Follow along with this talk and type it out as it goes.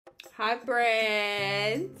Hi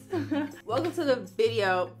friends. Welcome to the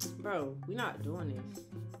video. Bro, we're not doing this.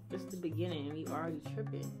 It's the beginning and we already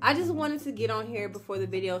tripping. I just wanted to get on here before the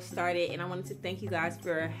video started, and I wanted to thank you guys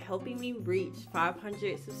for helping me reach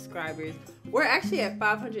 500 subscribers. We're actually at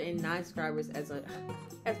 509 subscribers as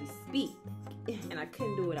we speak, and I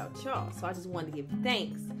couldn't do it without y'all, so I just wanted to give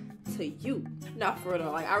thanks to you. Not for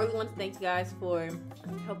real, like I really want to thank you guys for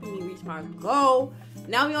helping me reach my goal.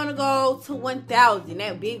 Now we on the go to 1,000,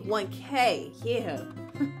 that big 1K. Yeah.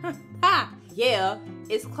 Yeah,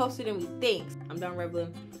 it's closer than we think. I'm done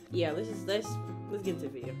rambling. Yeah, let's get into the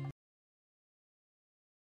video.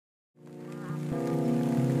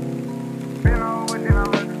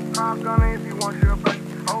 I'm gonna if you want your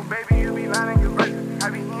birth. Oh baby, you be lying your birth. I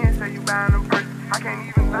be here, say you buying them first. I can't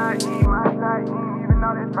even lie, you ain't my side, you ain't even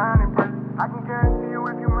know that's fine in person. I can guarantee you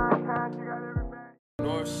if you my time, you got every bag.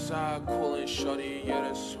 North side, coolin' shorty, yeah,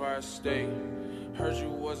 that's where I stay. Heard you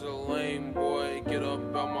was a lame boy, get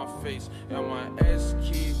up out my face. And my ass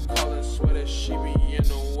keep calling, swear that she be in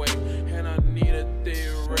the way. And I need a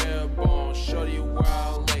thick red bone, shorty where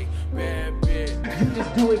I lay. Bad bitch. You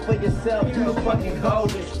just do it for yourself, you the fucking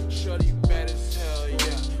coldest. Shorty bad as hell,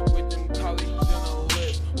 yeah. With them colleagues in the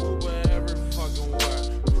list, Uber every fucking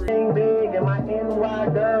where. Big and my NY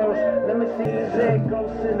girls. Let me see you say, go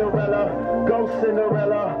Cinderella, go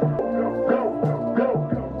Cinderella. Go, go, go,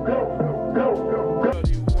 go, go.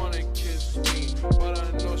 Shorty wanna kiss me, but I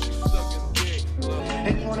know she's sucking dick. Look,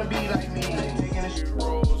 And you wanna be like me, taking a she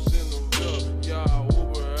rolls in the mill, yeah,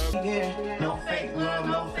 Uber every. yeah. No fake love,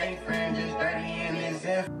 no fake friend, just 30 in this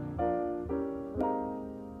F.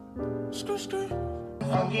 Skirt, skirt.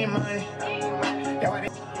 Funky money. That's why they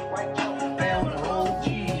play with the OG.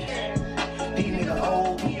 These niggas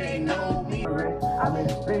old, they know me. I'm in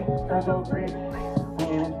the street, I go free. We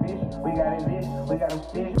in this bitch, we got it bitch, we got them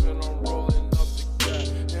sticks. And I'm rolling up the gas,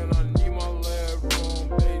 and I need my leg room,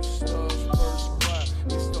 big studs, first class.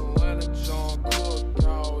 It's the Atlanta John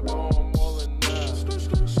Cookout, I'm all in that.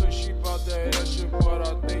 So she bout that shit, but I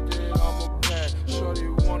think that I'm a pack. Shorty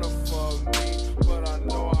wanna fuck me, but I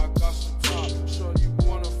know I got some top. Shorty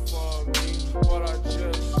wanna fuck me, but I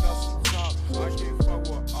just got some top. I can't fuck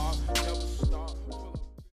with I never stop.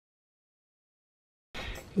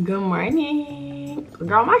 Good morning.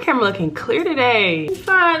 Girl, my camera looking clear today. Let's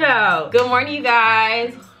find out. Good morning, you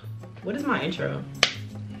guys. What is my intro?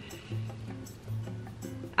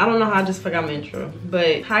 I don't know how I just forgot my intro.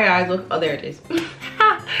 But hi guys, look. Oh, there it is.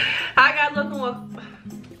 Hi guys, welcome.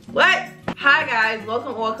 What? Hi guys,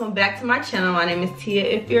 welcome back to my channel. My name is Tia.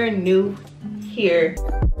 If you're new here.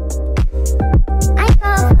 I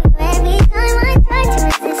fall for you every time I try to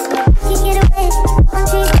resist. Can't get away. On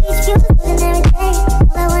trees, beach views, living every day.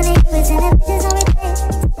 All I wanna do is end up bitches on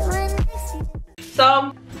replay. So,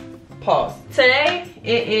 pause. Today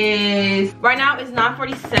it is, right now it's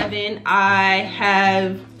 9:47.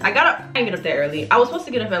 I didn't get up that early. I was supposed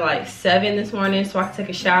to get up at like 7 this morning so I could take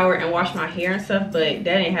a shower and wash my hair and stuff, but that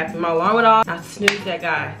didn't happen. My alarm went off. I snoozed that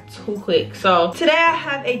guy too quick. So today I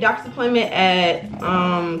have a doctor's appointment at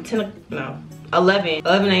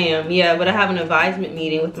 11 a.m. Yeah, but I have an advisement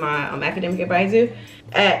meeting with my academic advisor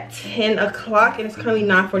at 10 o'clock, and it's currently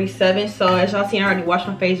 9:47. So as y'all seen, I already washed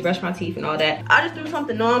my face, brushed my teeth and all that. I just threw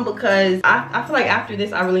something on because I feel like after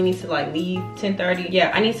this I really need to like leave 10:30.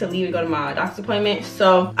 Yeah, I need to leave to go to my doctor's appointment.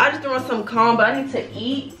 So I just threw on some calm, but I need to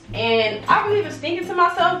eat. And I really was thinking to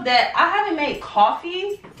myself that I haven't made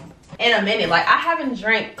coffee in a minute. Like I haven't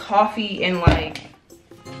drank coffee in like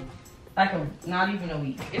not even a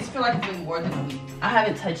week. It's feel like it's been more than a week. I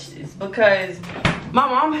haven't touched this because my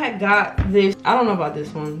mom had got this. I don't know about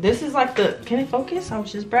this one. This is like the, can it focus? I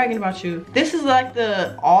was just bragging about you. This is like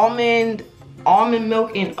the almond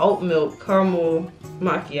milk and oat milk caramel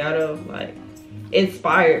macchiato, like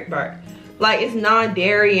inspired by, like it's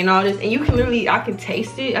non-dairy and all this, and you can literally, I can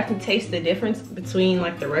taste it. I can taste the difference between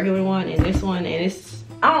like the regular one and this one, and it's,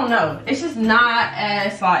 I don't know, it's just not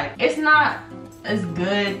as like, it's not as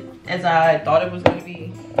good as I thought it was gonna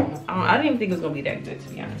be. I didn't even think it was gonna be that good, to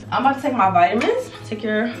be honest. I'm about to take my vitamins, take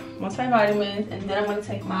your multivitamins, and then I'm gonna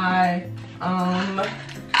take my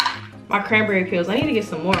my cranberry pills. I need to get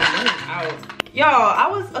some more. I'm running out. Y'all, I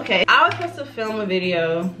was supposed to film a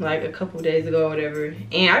video like a couple days ago or whatever,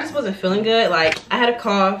 and I just wasn't feeling good. Like I had a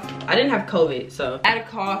cough. I didn't have COVID, so I had a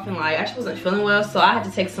cough and like I just wasn't feeling well, so I had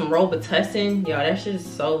to take some Robitussin. Y'all, that shit is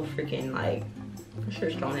so freaking like, that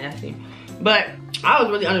shit's so nasty. But I was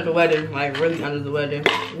really under the weather, like really under the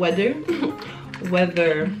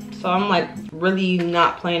weather. So I'm like really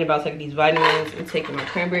not playing about taking these vitamins and taking my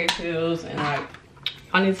cranberry pills, and like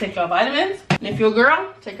I need to take your vitamins. And if you're a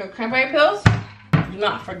girl, take your cranberry pills. Do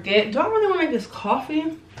not forget. Do I really want to make this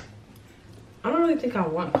coffee? I don't really think I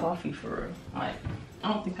want coffee for real. Like,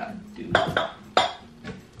 I don't think I do.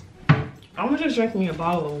 I'm gonna just drink me a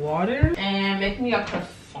bottle of water and make me a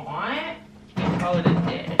croissant and call it a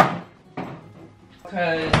day.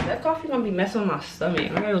 Cause that coffee gonna be messing with my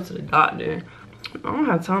stomach. I gotta go to the doctor. I don't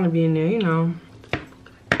have time to be in there, you know.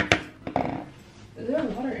 Is there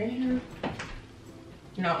water in here?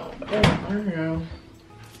 No, but there's water in here.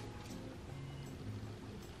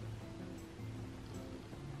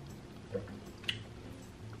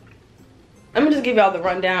 Let me just give y'all the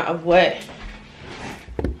rundown of what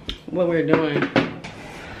we're doing.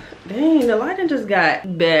 Dang, the lighting just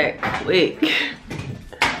got back quick.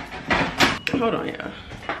 Hold on, y'all.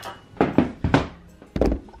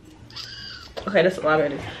 Okay, that's a lot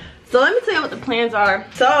better. So let me tell you what the plans are.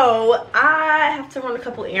 So I have to run a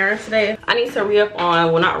couple errands today. I need to re-up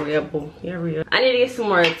on, well, not re-up, well, yeah, re-up. I need to get some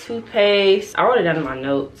more toothpaste. I wrote it down in my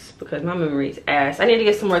notes because my memory is ass. I need to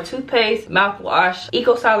get some more toothpaste, mouthwash,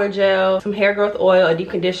 eco styler gel, some hair growth oil, a deep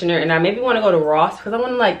conditioner, and I maybe want to go to Ross because I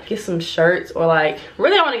want to like get some shirts or like,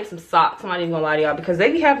 really I want to get some socks. I'm not even gonna lie to y'all because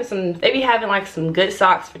they be having like some good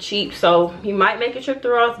socks for cheap. So you might make a trip to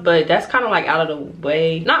Ross, but that's kind of like out of the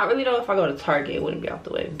way. Not really though. If I go to Target, it wouldn't be out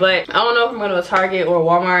the way, but I don't know if I'm going to a Target or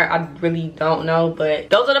Walmart. I really don't know,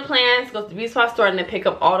 but those are the plans. Go to the beauty supply store and then pick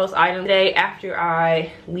up all those items today after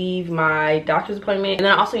I leave my doctor's appointment. And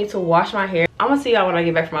then I also need to wash my hair. I'm gonna see y'all when I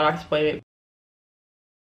get back from my doctor's appointment.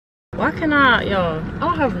 Why can I, y'all? I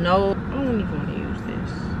don't even want to use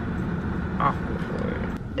this. Awful for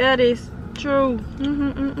it. That is true.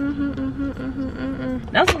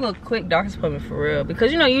 That's a little quick doctor's appointment for real,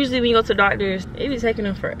 because you know usually when you go to doctors it be taking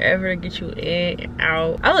them forever to get you in and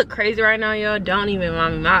out. I look crazy right now, y'all. Don't even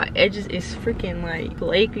mind me. My edges is freaking like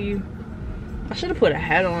flaky. I should have put a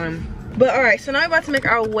hat on. But all right, so now we're about to make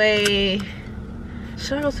our way.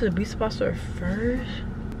 Should I go to the beauty supply store first,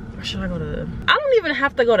 or should I go to I don't even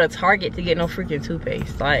have to go to Target to get no freaking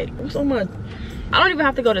toothpaste. Like, so much. I don't even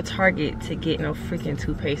have to go to Target to get no freaking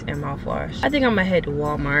toothpaste and mouthwash. I think I'm gonna head to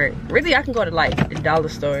Walmart. Really, I can go to like the dollar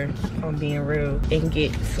store, if I'm being real, and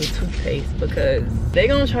get some toothpaste because they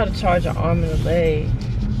gonna try to charge an arm and a leg.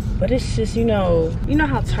 But it's just, you know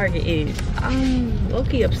how Target is. I'm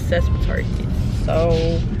low-key obsessed with Target.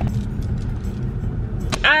 So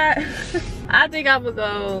I think I'm gonna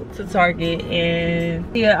go to Target and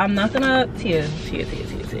yeah, I'm not gonna Tia.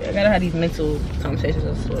 I gotta have these mental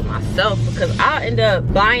conversations with myself because I end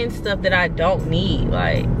up buying stuff that I don't need.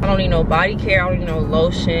 Like, I don't need no body care, I don't need no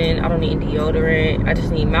lotion, I don't need deodorant. I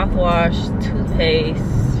just need mouthwash, toothpaste.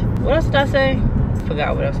 What else did I say?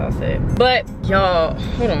 Forgot what else I said. But y'all,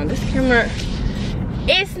 hold on, this camera,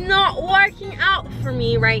 it's not working out for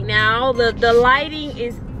me right now. The lighting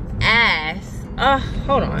is ass.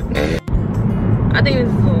 Hold on. I think this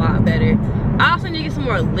is a lot better. I also need to get some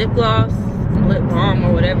more lip gloss, lip balm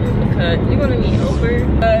or whatever, because you're gonna need over,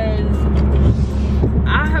 because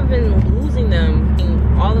I have been losing them.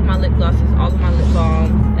 All of my lip glosses, all of my lip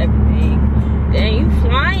balms, everything. Dang, you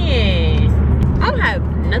flying. I don't have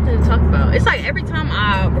nothing to talk about. It's like every time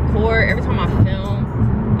I record, every time I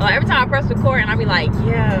film, like every time I press record and I be like,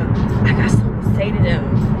 yeah, I got something to say to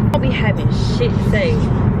them. I'll be having shit to say.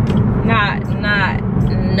 Not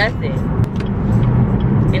nothing.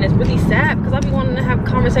 And it's really sad because I be wanting to have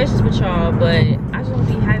conversations with y'all, but I just don't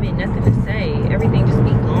be having nothing to say. Everything just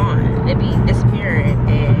be gone. It be disappearing.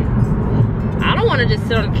 And I don't want to just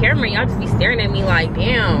sit on the camera and y'all just be staring at me like,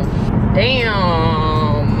 damn.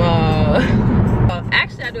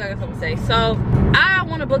 Actually, I do got something to say. So, I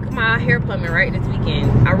want to book my hair appointment right this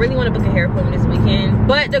weekend. I really want to book a hair appointment this weekend.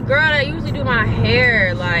 But the girl that usually do my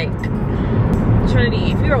hair, like,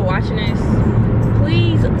 Trinity, if you're watching this,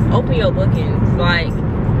 please open your bookings. Like,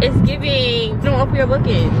 it's giving, don't open your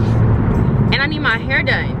bookings. And I need my hair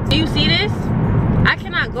done. Do you see this? I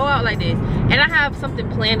cannot go out like this. And I have something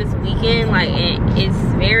planned this weekend, like, and it's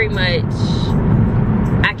very much,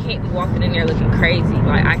 I can't be walking in there looking crazy.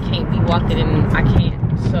 Like, I can't be walking in, I can't.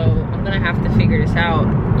 So I'm gonna have to figure this out.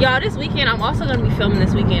 Y'all, this weekend, I'm also gonna be filming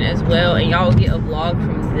this weekend as well, and y'all will get a vlog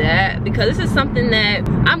from that, because this is something that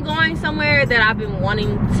I'm going somewhere that I've been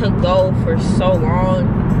wanting to go for so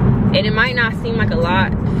long, and it might not seem like a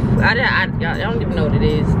lot. I don't even know what it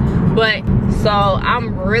is, but so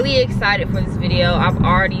I'm really excited for this video. I've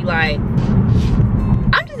already like,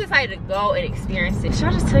 I'm just excited to go and experience it. Should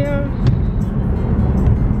I just tell y'all?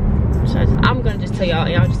 I'm gonna just tell y'all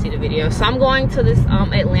and y'all just see the video. So I'm going to this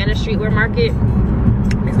Atlanta streetwear market.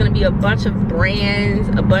 It's gonna be a bunch of brands,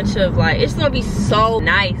 a bunch of like, it's gonna be so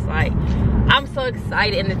nice. Like, I'm so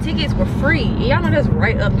excited, and the tickets were free. Y'all know that's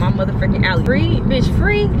right up my motherfucking alley. Free, bitch,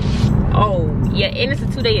 free. Oh yeah, and it's a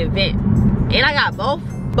 2-day event, and I got both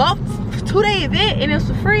 2-day event and it's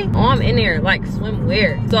for free. Oh, I'm in there like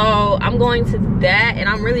swimwear. So I'm going to that and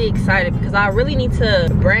I'm really excited because I really need to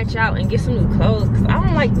branch out and get some new clothes because I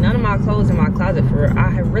don't like none of my clothes in my closet for real.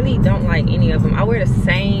 I really don't like any of them. I wear the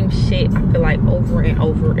same shit, I feel like, over and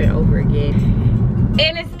over and over again.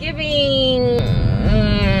 And it's giving,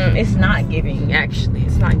 it's not giving, actually.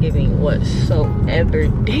 It's not giving whatsoever.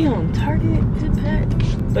 Damn, Target did pack.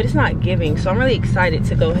 But it's not giving, so I'm really excited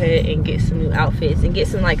to go ahead and get some new outfits and get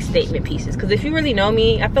some like statement pieces. Because if you really know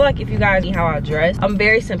me, I feel like if you guys see how I dress, I'm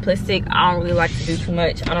very simplistic. I don't really like to do too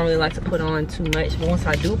much. I don't really like to put on too much. But once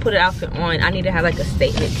I do put an outfit on, I need to have like a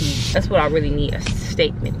statement piece. That's what I really need, a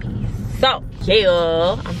statement piece. So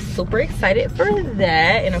yeah, I'm super excited for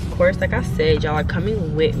that. And of course, like I said, y'all are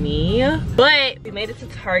coming with me. But we made it to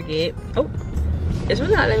Target. Oh, it's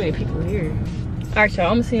really not that many people here. All right,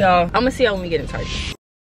 y'all, I'm gonna see y'all when we get in Target.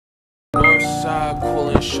 Northside,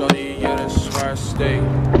 coolin' shorty, yeah, that's where I stay.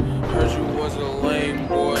 Heard you was a lame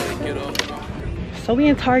boy, get up. So we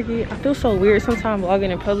in Target. I feel so weird sometimes vlogging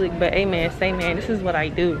in public, but hey man, say man, this is what I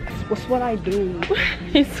do. What's what I do?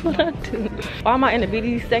 It's what I do. Why am I in the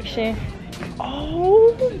beauty section?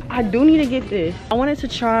 Oh, I do need to get this. I wanted to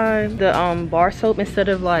try the bar soap instead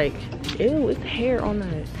of like, ew, it's hair on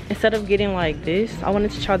that. Instead of getting like this, I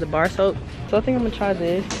wanted to try the bar soap. So I think I'm gonna try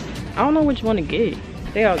this. I don't know which one to get.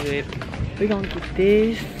 They all good. We're gonna get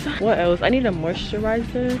this. What else? I need a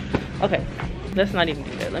moisturizer. Okay, let's not even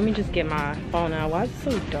do that. Let me just get my phone out. Why is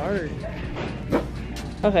it so dark?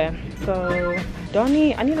 Okay, so I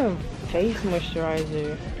need a face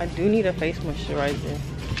moisturizer. I do need a face moisturizer.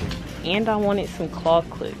 And I wanted some claw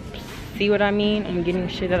clips. See what I mean? I'm getting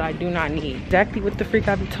shit that I do not need. Exactly what the freak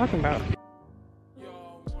I be talking about.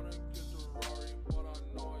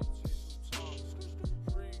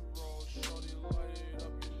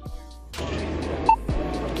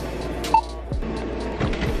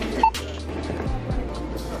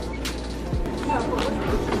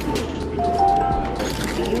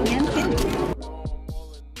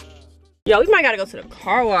 Yo, we might gotta go to the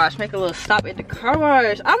car wash, make a little stop at the car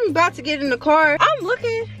wash. I'm about to get in the car. I'm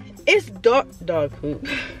looking, it's dog poop.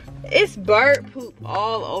 It's bird poop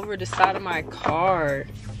all over the side of my car.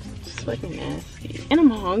 It's fucking nasty. And I'm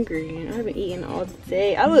hungry. I haven't eaten all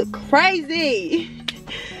day. I look crazy.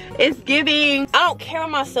 It's giving, I don't care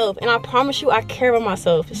about myself. And I promise you, I care about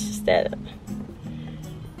myself. It's just that.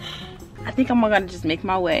 I think I'm gonna just make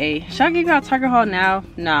my way. Should I give y'all Target haul now?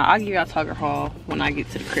 Nah, I'll give y'all Target haul when I get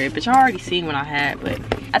to the crib. But y'all already seen what I had. But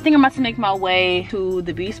I think I'm about to make my way to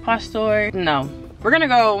the beauty supply store. No, we're gonna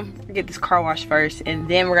go get this car wash first, and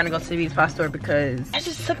then we're gonna go to the beauty supply store because it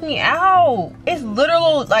just took me out. It's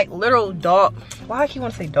literal, like literal dog. Why I keep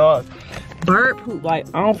wanting to say dog? Bird poop. Like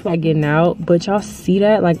I don't feel like getting out, but y'all see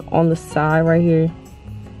that like on the side right here?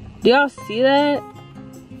 Do y'all see that?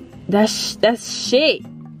 That's shit.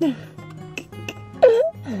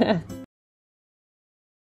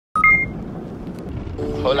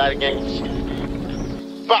 Whole lot of gang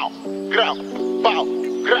shit. Bow, grow,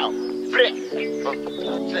 flip,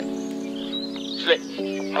 slick,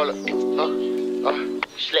 hold up,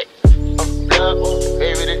 slick, blood,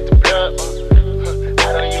 baby, this the blood, I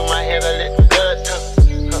don't use my hand, I let the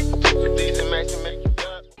blood, these are match to make you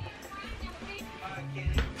blood.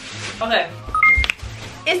 Okay,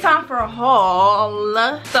 it's time for a haul.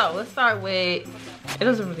 So let's start with, it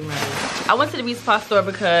doesn't really matter. I went to the beauty supply store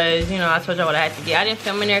because, you know, I told y'all what I had to get. I didn't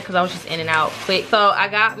film in there because I was just in and out quick. So I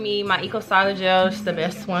got me my Eco Styler gel, it's the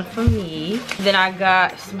best one for me. Then I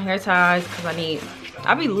got some hair ties because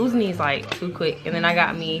I'll be losing these like too quick. And then I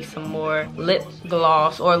got me some more lip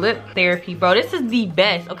gloss or lip therapy. Bro, this is the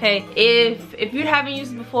best, okay? If you haven't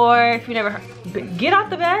used it before, if you never heard, get out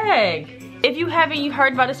the bag. If you haven't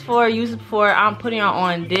heard about this before, used it before, I'm putting it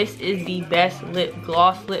on. This is the best lip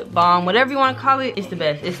gloss, lip balm, whatever you want to call it, it's the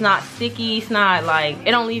best. It's not sticky, it's not like, it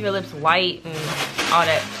don't leave your lips white and all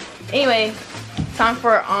that. Anyway, time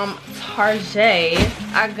for Target.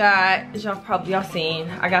 I got, as y'all seen,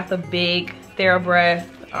 I got the big TheraBreath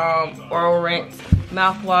oral rinse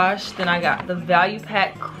mouthwash. Then I got the Value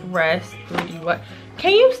Pack Crest 3D what?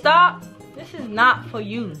 Can you stop? This is not for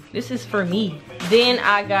you. This is for me. Then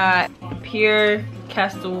I got Pure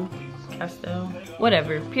Castile,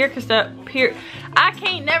 whatever. Pure Castile, I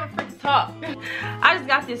can't never freaking talk. I just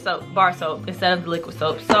got this soap, bar soap, instead of the liquid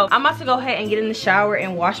soap. So I'm about to go ahead and get in the shower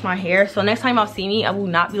and wash my hair. So next time y'all see me, I will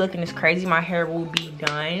not be looking this crazy. My hair will be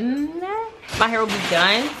done. My hair will be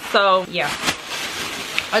done. So yeah,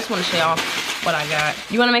 I just want to show y'all what I got.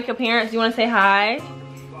 You want to make an appearance? Do you want to say hi?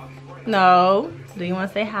 No. Do you want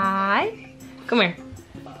to say hi? Come here.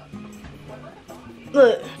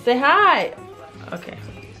 Look, say hi. Okay,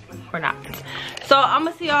 we're not. So I'm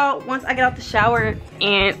gonna see y'all once I get out the shower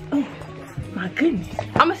and oh my goodness.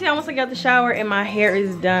 I'm gonna see y'all once I get out the shower and my hair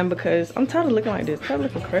is done because I'm tired of looking like this. I'm tired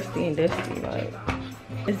of looking crusty and dusty. Like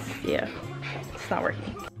yeah, it's not working.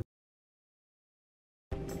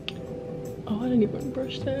 Oh, I didn't even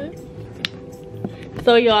brush that.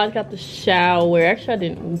 So y'all, I got the shower. Actually, I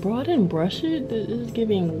didn't brush it. It's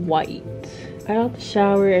giving white. I got out the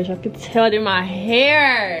shower. As y'all can tell, in my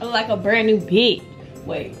hair, I look like a brand new bitch.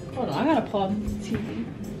 Wait, hold on. I gotta pause the TV.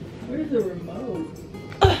 Where's the remote?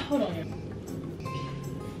 Hold on.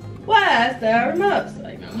 Where's the remote?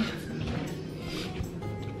 Like, no.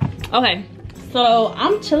 Okay. So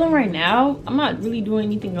I'm chilling right now. I'm not really doing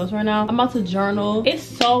anything else right now. I'm about to journal. It's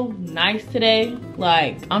so nice today.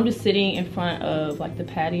 Like I'm just sitting in front of like the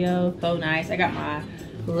patio. So nice. I got my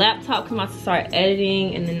laptop because I'm about to start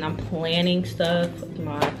editing and then I'm planning stuff with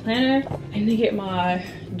my planner. I need to get my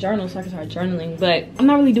journal so I can start journaling, but I'm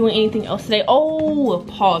not really doing anything else today. Oh,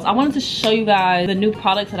 pause. I wanted to show you guys the new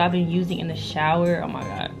products that I've been using in the shower. Oh my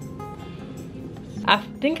God. I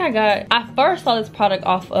first saw this product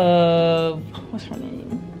off of, what's her name?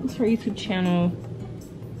 What's her YouTube channel?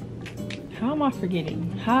 How am I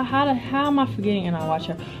forgetting? How am I forgetting and I watch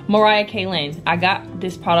her? Mariah K. Lynn. I got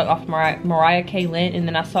this product off Mariah K. Lynn and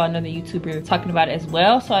then I saw another YouTuber talking about it as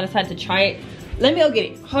well. So I decided to try it. Let me go get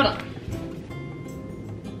it. Hold on.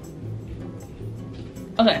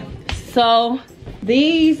 Okay. So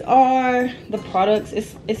these are the products.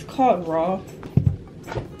 It's called Raw.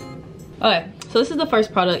 Okay. So this is the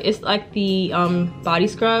first product. It's like the body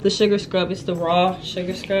scrub, the sugar scrub. It's the raw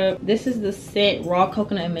sugar scrub. This is the scent raw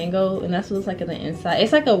coconut and mango, and that's what it's like on the inside.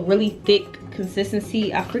 It's like a really thick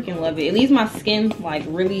consistency. I freaking love it. It leaves my skin like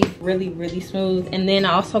really smooth. And then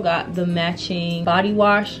I also got the matching body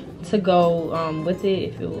wash to go with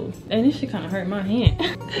it. If it will, and this shit kind of hurt my hand.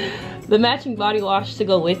 The matching body wash to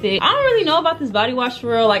go with it. I don't really know about this body wash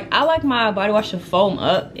for real. Like I like my body wash to foam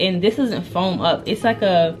up, and this isn't foam up. It's like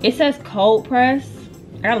it says cold press.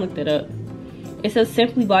 I gotta look that up. It says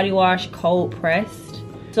simply body wash cold pressed.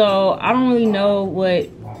 So I don't really know what,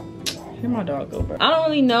 here my dog go, bro. I don't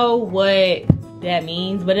really know what that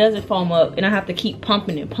means, but it doesn't foam up, and I have to keep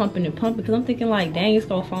pumping because I'm thinking like, dang, it's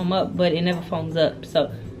gonna foam up, but it never foams up.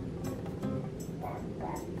 So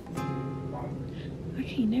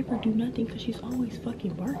I never do nothing because she's always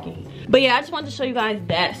fucking barking. But yeah, I just wanted to show you guys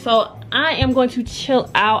that. So I am going to chill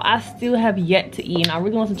out. I still have yet to eat and I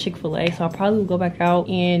really want some Chick-fil-A, so I'll probably go back out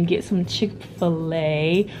and get some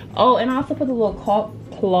Chick-fil-A. Oh, and I also put a little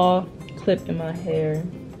claw clip in my hair.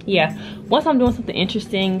 Yeah, once I'm doing something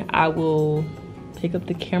interesting, I will pick up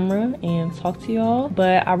the camera and talk to y'all.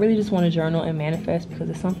 But I really just want to journal and manifest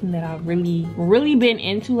because it's something that I've really been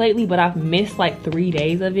into lately, but I've missed like 3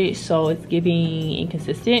 days of it, so it's giving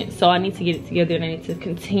inconsistent. So I need to get it together and I need to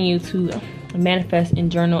continue to manifest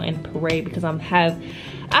and journal and pray because I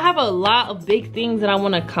have a lot of big things that I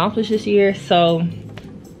want to accomplish this year. So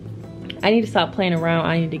I need to stop playing around.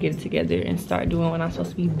 I need to get it together and start doing what I'm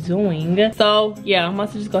supposed to be doing. So yeah, I'm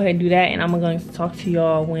about to just go ahead and do that, and I'm going to talk to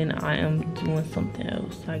y'all when I am doing something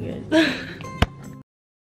else, I guess.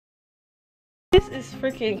 This is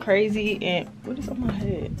freaking crazy, and what is on my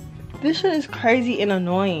head? This shit is crazy and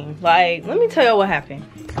annoying. Like, let me tell y'all what happened.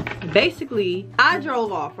 Basically, I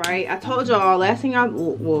drove off, right? I told y'all last thing let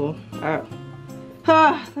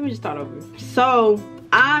me just start over. So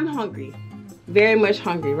I'm hungry. Very much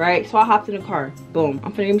hungry, right? So I hopped in the car. Boom,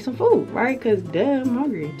 I'm finna get me some food, right? Because damn, I'm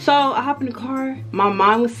hungry. So I hopped in the car. My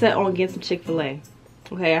mind was set on getting some Chick-fil-A.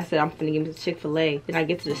 Okay, I said I'm finna get me some Chick-fil-A. Then I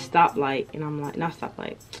get to the stoplight and I'm like, not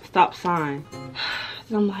stoplight, stop sign.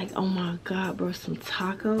 And I'm like, oh my God, bro, some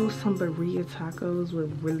tacos, some burrito tacos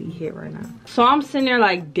would really hit right now. So I'm sitting there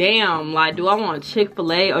like, damn, like, do I want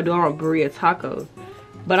Chick-fil-A or do I want burrito tacos?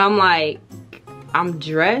 But I'm like, I'm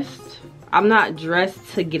dressed. I'm not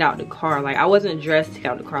dressed to get out the car. Like, I wasn't dressed to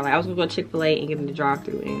get out the car. Like, I was gonna go to Chick-fil-A and get in the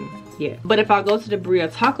drive-thru and yeah. But if I go to the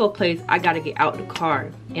burrito taco place, I gotta get out the car.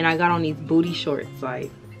 And I got on these booty shorts. Like,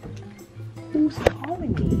 who's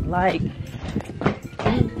calling me? Like,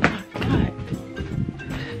 oh my God.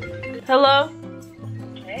 Hello?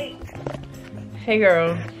 Hey. Hey,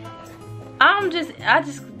 girl. I just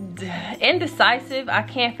indecisive. I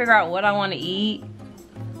can't figure out what I want to eat.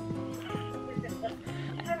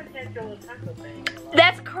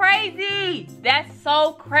 That's crazy. That's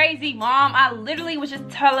so crazy, Mom. I literally was just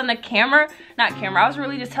telling the I was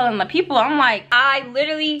really just telling the people. I'm like, I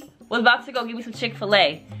literally was about to go get me some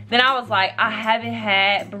Chick-fil-A. Then I was like, I haven't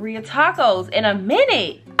had burrito tacos in a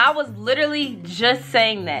minute. I was literally just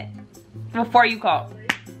saying that before you called.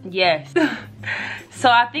 Yes. So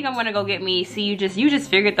I think I'm gonna go get me, see, you just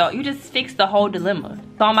fixed the whole dilemma.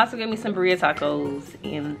 So I'm about to get me some burrito tacos,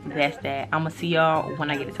 and that's that. I'm gonna see y'all when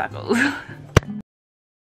I get the tacos.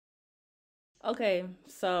 Okay,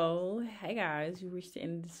 so hey guys, you reached the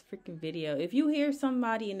end of this freaking video. If you hear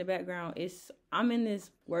somebody in the background, I'm in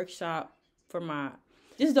this workshop for my,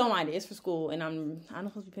 just don't mind it, it's for school, and I'm not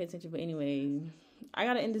supposed to pay attention, but anyway, I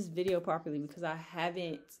gotta end this video properly because I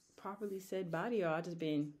haven't properly said bye to y'all. I just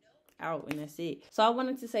been out and that's it. So I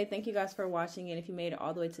wanted to say thank you guys for watching, and if you made it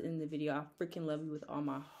all the way to the end of the video, I freaking love you with all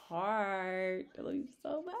my heart. I love you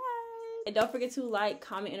so much. And don't forget to like,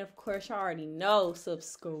 comment, and of course you already know,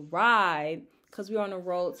 subscribe, because we're on the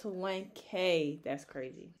road to 1K. That's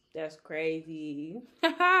crazy. That's crazy.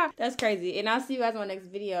 That's crazy. And I'll see you guys in my next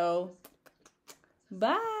video.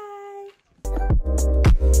 Bye. I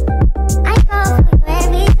fall for you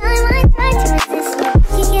every time I try to resist you.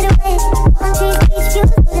 You get away. On trees, beach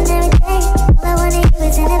views, and everything. All I wanna do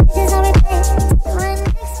is in the bitches already.